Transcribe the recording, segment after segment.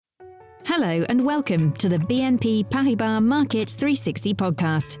Hello and welcome to the BNP Paribas Markets 360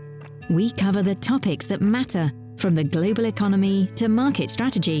 podcast. We cover the topics that matter, from the global economy to market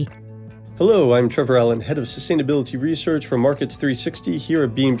strategy. Hello, I'm Trevor Allen, Head of Sustainability Research for Markets 360 here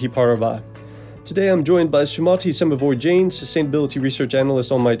at BNP Paribas. Today I'm joined by Sumati Semavoy-Jain, Sustainability Research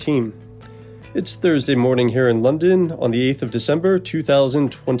Analyst on my team. It's Thursday morning here in London on the 8th of December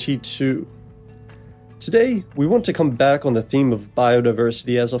 2022. Today, we want to come back on the theme of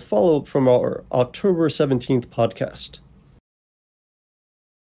biodiversity as a follow-up from our October 17th podcast.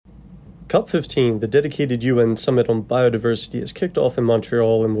 COP15, the dedicated UN Summit on Biodiversity, is kicked off in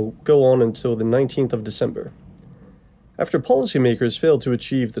Montreal and will go on until the 19th of December. After policymakers failed to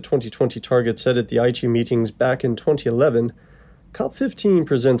achieve the 2020 target set at the Aichi meetings back in 2011, COP15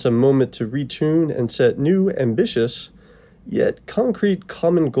 presents a moment to retune and set new, ambitious, yet concrete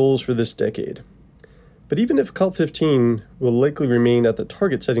common goals for this decade. But even if COP15 will likely remain at the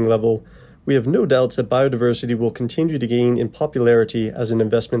target-setting level, we have no doubts that biodiversity will continue to gain in popularity as an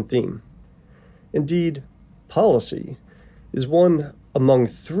investment theme. Indeed, policy is one among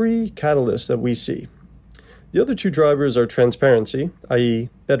three catalysts that we see. The other two drivers are transparency, i.e.,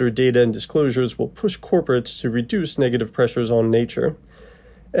 better data and disclosures will push corporates to reduce negative pressures on nature.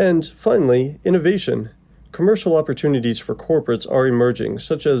 And finally, innovation. Commercial opportunities for corporates are emerging,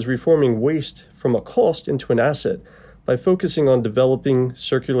 such as reforming waste from a cost into an asset by focusing on developing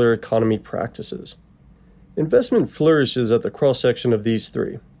circular economy practices. Investment flourishes at the cross-section of these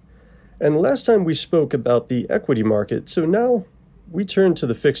three. And last time we spoke about the equity market, so now we turn to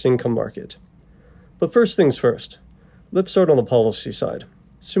the fixed income market. But first things first, let's start on the policy side.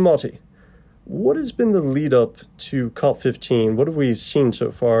 Sumati, what has been the lead up to COP15? What have we seen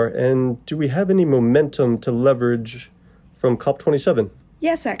so far? And do we have any momentum to leverage from COP27?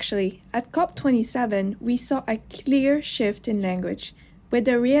 Yes, actually. At COP27, we saw a clear shift in language, with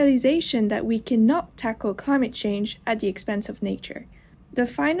the realization that we cannot tackle climate change at the expense of nature. The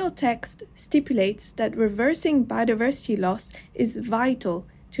final text stipulates that reversing biodiversity loss is vital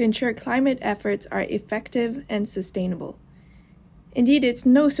to ensure climate efforts are effective and sustainable. Indeed, it's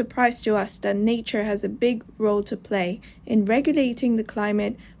no surprise to us that nature has a big role to play in regulating the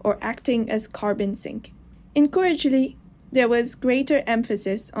climate or acting as carbon sink. Encouragingly, there was greater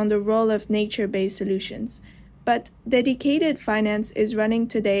emphasis on the role of nature-based solutions, but dedicated finance is running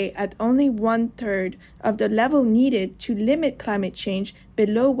today at only 1/3 of the level needed to limit climate change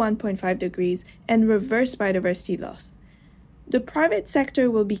below 1.5 degrees and reverse biodiversity loss. The private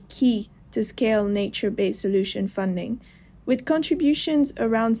sector will be key to scale nature-based solution funding, with contributions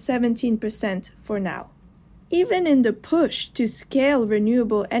around 17% for now. Even in the push to scale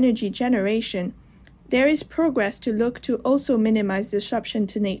renewable energy generation, there is progress to look to also minimize disruption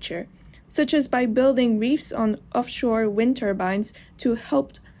to nature, such as by building reefs on offshore wind turbines to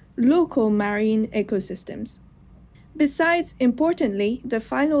help local marine ecosystems. Besides, importantly, the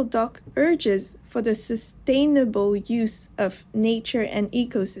final doc urges for the sustainable use of nature and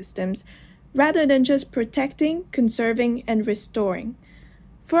ecosystems rather than just protecting, conserving, and restoring.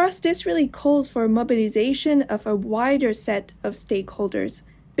 For us, this really calls for mobilization of a wider set of stakeholders,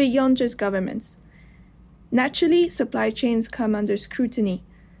 beyond just governments. Naturally, supply chains come under scrutiny.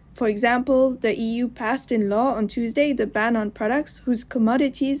 For example, the EU passed in law on Tuesday the ban on products whose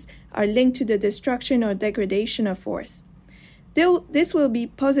commodities are linked to the destruction or degradation of forests. This will be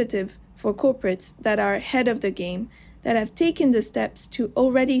positive for corporates that are ahead of the game, that have taken the steps to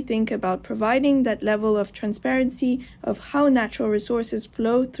already think about providing that level of transparency of how natural resources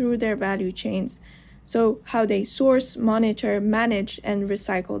flow through their value chains, so how they source, monitor, manage, and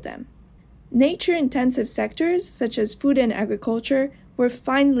recycle them. Nature-intensive sectors, such as food and agriculture, were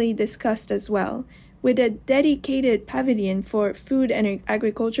finally discussed as well, with a dedicated pavilion for food and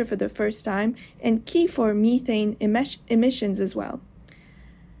agriculture for the first time, and key for methane emissions as well.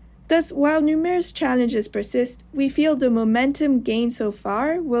 Thus, while numerous challenges persist, we feel the momentum gained so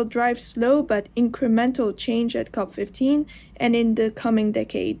far will drive slow but incremental change at COP15 and in the coming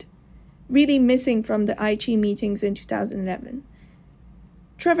decade, really missing from the Aichi meetings in 2011.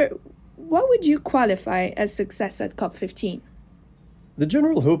 Trevor, what would you qualify as success at COP15? The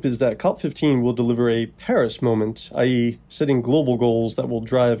general hope is that COP15 will deliver a Paris moment, i.e., setting global goals that will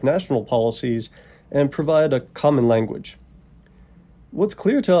drive national policies and provide a common language. What's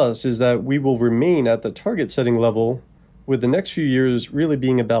clear to us is that we will remain at the target-setting level, with the next few years really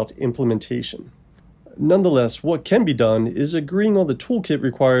being about implementation. Nonetheless, what can be done is agreeing on the toolkit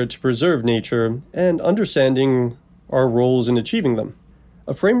required to preserve nature and understanding our roles in achieving them.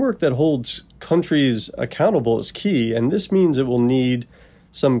 A framework that holds countries accountable is key, and this means it will need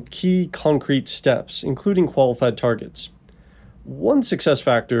some key concrete steps, including qualified targets. One success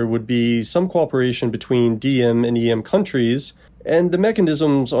factor would be some cooperation between DM and EM countries and the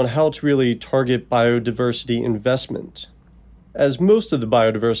mechanisms on how to really target biodiversity investment, as most of the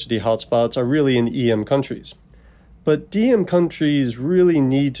biodiversity hotspots are really in EM countries. But DM countries really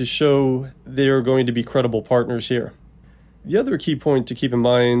need to show they are going to be credible partners here. The other key point to keep in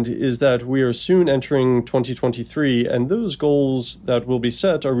mind is that we are soon entering 2023, and those goals that will be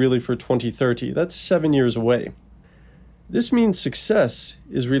set are really for 2030. That's 7 years away. This means success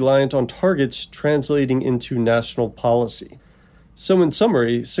is reliant on targets translating into national policy. So in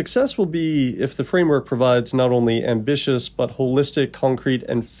summary, success will be if the framework provides not only ambitious but holistic, concrete,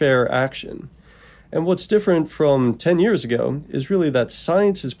 and fair action. And what's different from 10 years ago is really that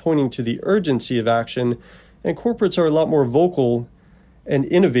science is pointing to the urgency of action, and corporates are a lot more vocal and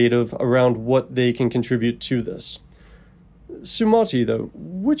innovative around what they can contribute to this. Sumati, though,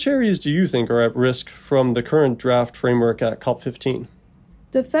 which areas do you think are at risk from the current draft framework at COP15?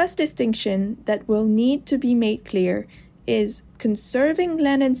 The first distinction that will need to be made clear is conserving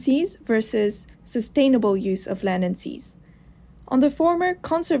land and seas versus sustainable use of land and seas. On the former,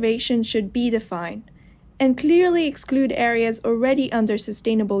 conservation should be defined and clearly exclude areas already under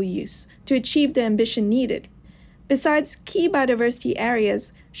sustainable use to achieve the ambition needed. Besides, key biodiversity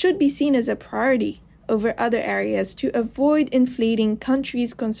areas should be seen as a priority over other areas to avoid inflating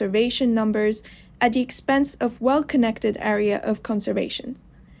countries' conservation numbers at the expense of well-connected area of conservation.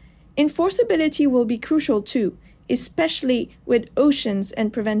 Enforceability will be crucial too, especially with oceans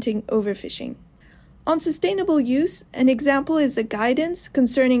and preventing overfishing. On sustainable use, an example is a guidance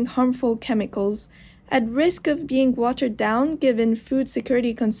concerning harmful chemicals at risk of being watered down given food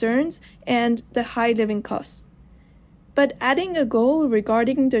security concerns and the high living costs. But adding a goal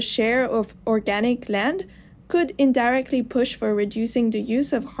regarding the share of organic land could indirectly push for reducing the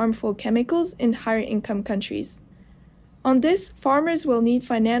use of harmful chemicals in higher income countries. On this, farmers will need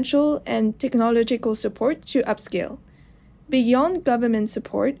financial and technological support to upscale. Beyond government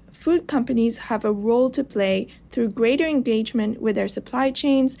support, food companies have a role to play through greater engagement with their supply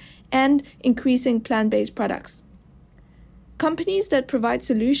chains and increasing plant-based products. Companies that provide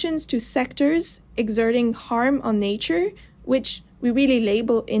solutions to sectors exerting harm on nature, which we really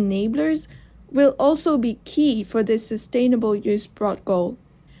label enablers, will also be key for this sustainable use broad goal.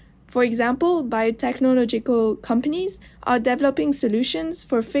 For example, biotechnological companies are developing solutions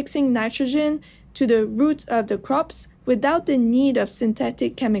for fixing nitrogen to the roots of the crops without the need of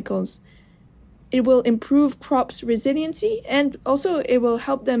synthetic chemicals. It will improve crops' resiliency and also it will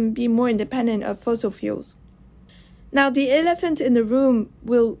help them be more independent of fossil fuels. Now, the elephant in the room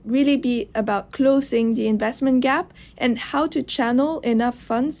will really be about closing the investment gap and how to channel enough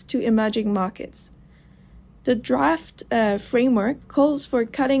funds to emerging markets. The draft framework calls for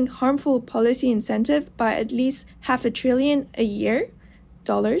cutting harmful policy incentive by at least $500 billion a year,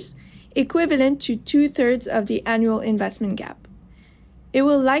 equivalent to 2/3 of the annual investment gap. It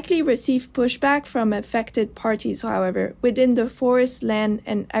will likely receive pushback from affected parties, however, within the forest, land,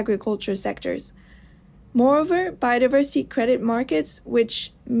 and agriculture sectors. Moreover, biodiversity credit markets,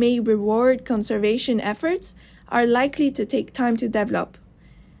 which may reward conservation efforts, are likely to take time to develop.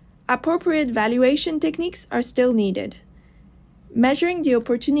 Appropriate valuation techniques are still needed. Measuring the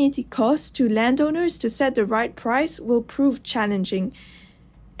opportunity cost to landowners to set the right price will prove challenging.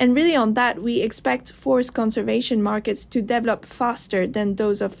 And really on that, we expect forest conservation markets to develop faster than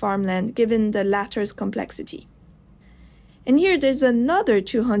those of farmland, given the latter's complexity. And here there's another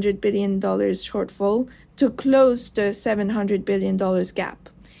 $200 billion shortfall to close the $700 billion gap.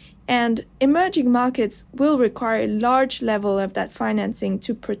 And emerging markets will require a large level of that financing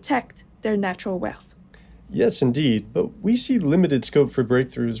to protect their natural wealth. Yes, indeed, but we see limited scope for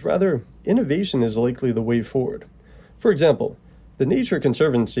breakthroughs. Rather, innovation is likely the way forward. For example, the Nature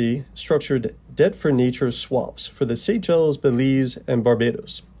Conservancy structured debt-for-nature swaps for the Seychelles, Belize, and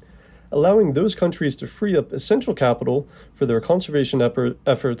Barbados, allowing those countries to free up essential capital for their conservation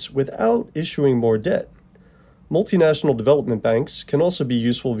efforts without issuing more debt. Multinational development banks can also be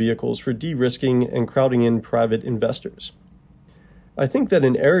useful vehicles for de-risking and crowding in private investors. I think that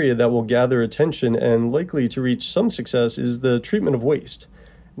an area that will gather attention and likely to reach some success is the treatment of waste.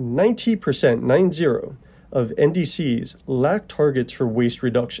 90% of NDCs lack targets for waste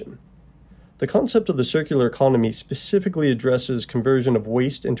reduction. The concept of the circular economy specifically addresses conversion of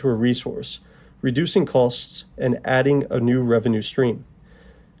waste into a resource, reducing costs and adding a new revenue stream.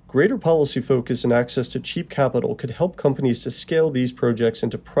 Greater policy focus and access to cheap capital could help companies to scale these projects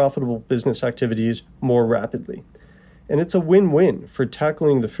into profitable business activities more rapidly. And it's a win-win for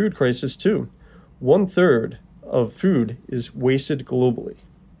tackling the food crisis too. 1/3 of food is wasted globally.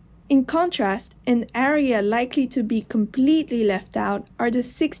 In contrast, an area likely to be completely left out are the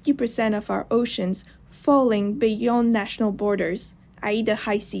 60% of our oceans falling beyond national borders, i.e. the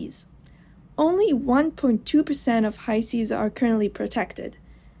high seas. Only 1.2% of high seas are currently protected.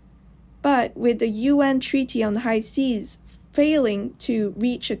 But with the UN Treaty on High Seas failing to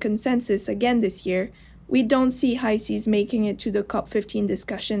reach a consensus again this year, we don't see high seas making it to the COP15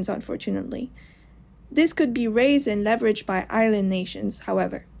 discussions, unfortunately. This could be raised and leveraged by island nations,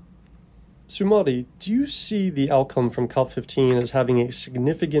 however. Sumati, do you see the outcome from COP15 as having a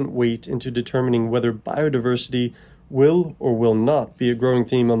significant weight into determining whether biodiversity will or will not be a growing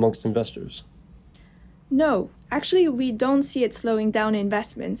theme amongst investors? No, actually we don't see it slowing down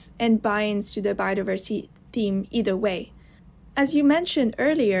investments and buy-ins to the biodiversity theme either way. As you mentioned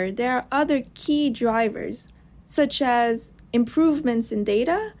earlier, there are other key drivers, such as improvements in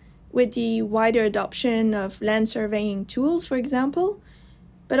data, with the wider adoption of land surveying tools, for example,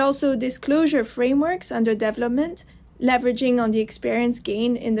 but also disclosure frameworks under development, leveraging on the experience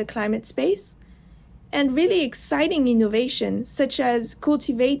gained in the climate space, and really exciting innovations such as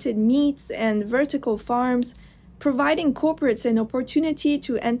cultivated meats and vertical farms, providing corporates an opportunity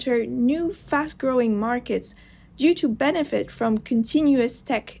to enter new fast-growing markets due to benefit from continuous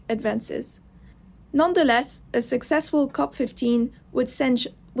tech advances. Nonetheless, a successful COP15 would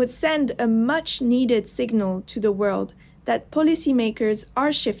send a much-needed signal to the world that policymakers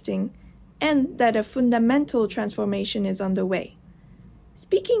are shifting and that a fundamental transformation is underway.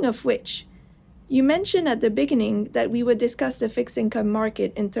 Speaking of which, you mentioned at the beginning that we would discuss the fixed income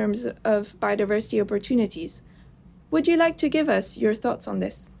market in terms of biodiversity opportunities. Would you like to give us your thoughts on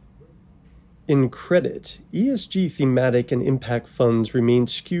this? In credit, ESG thematic and impact funds remain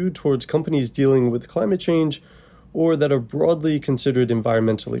skewed towards companies dealing with climate change or that are broadly considered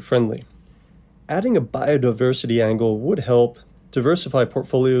environmentally friendly. Adding a biodiversity angle would help diversify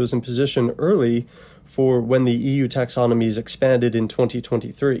portfolios and position early for when the EU taxonomy is expanded in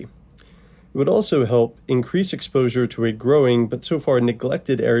 2023. It would also help increase exposure to a growing but so far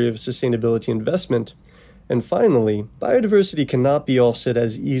neglected area of sustainability investment. And finally, biodiversity cannot be offset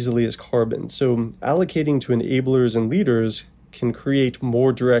as easily as carbon, so allocating to enablers and leaders can create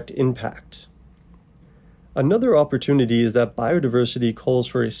more direct impact. Another opportunity is that biodiversity calls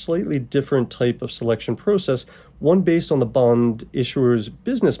for a slightly different type of selection process, one based on the bond issuer's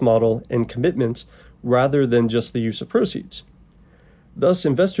business model and commitments rather than just the use of proceeds. Thus,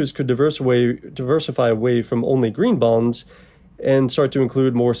 investors could diversify away from only green bonds and start to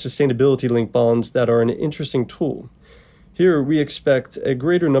include more sustainability-linked bonds that are an interesting tool. Here, we expect a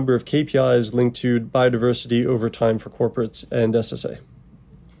greater number of KPIs linked to biodiversity over time for corporates and SSA.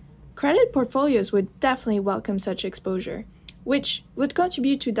 Credit portfolios would definitely welcome such exposure, which would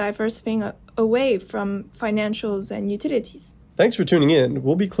contribute to diversifying away from financials and utilities. Thanks for tuning in.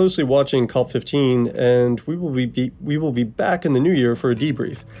 We'll be closely watching COP15, and we will be back in the new year for a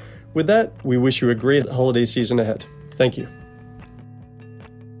debrief. With that, we wish you a great holiday season ahead. Thank you.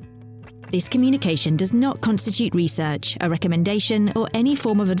 This communication does not constitute research, a recommendation, or any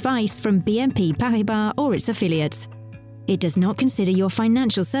form of advice from BNP Paribas or its affiliates. It does not consider your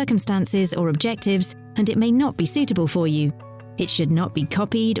financial circumstances or objectives, and it may not be suitable for you. It should not be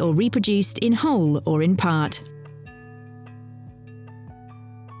copied or reproduced in whole or in part.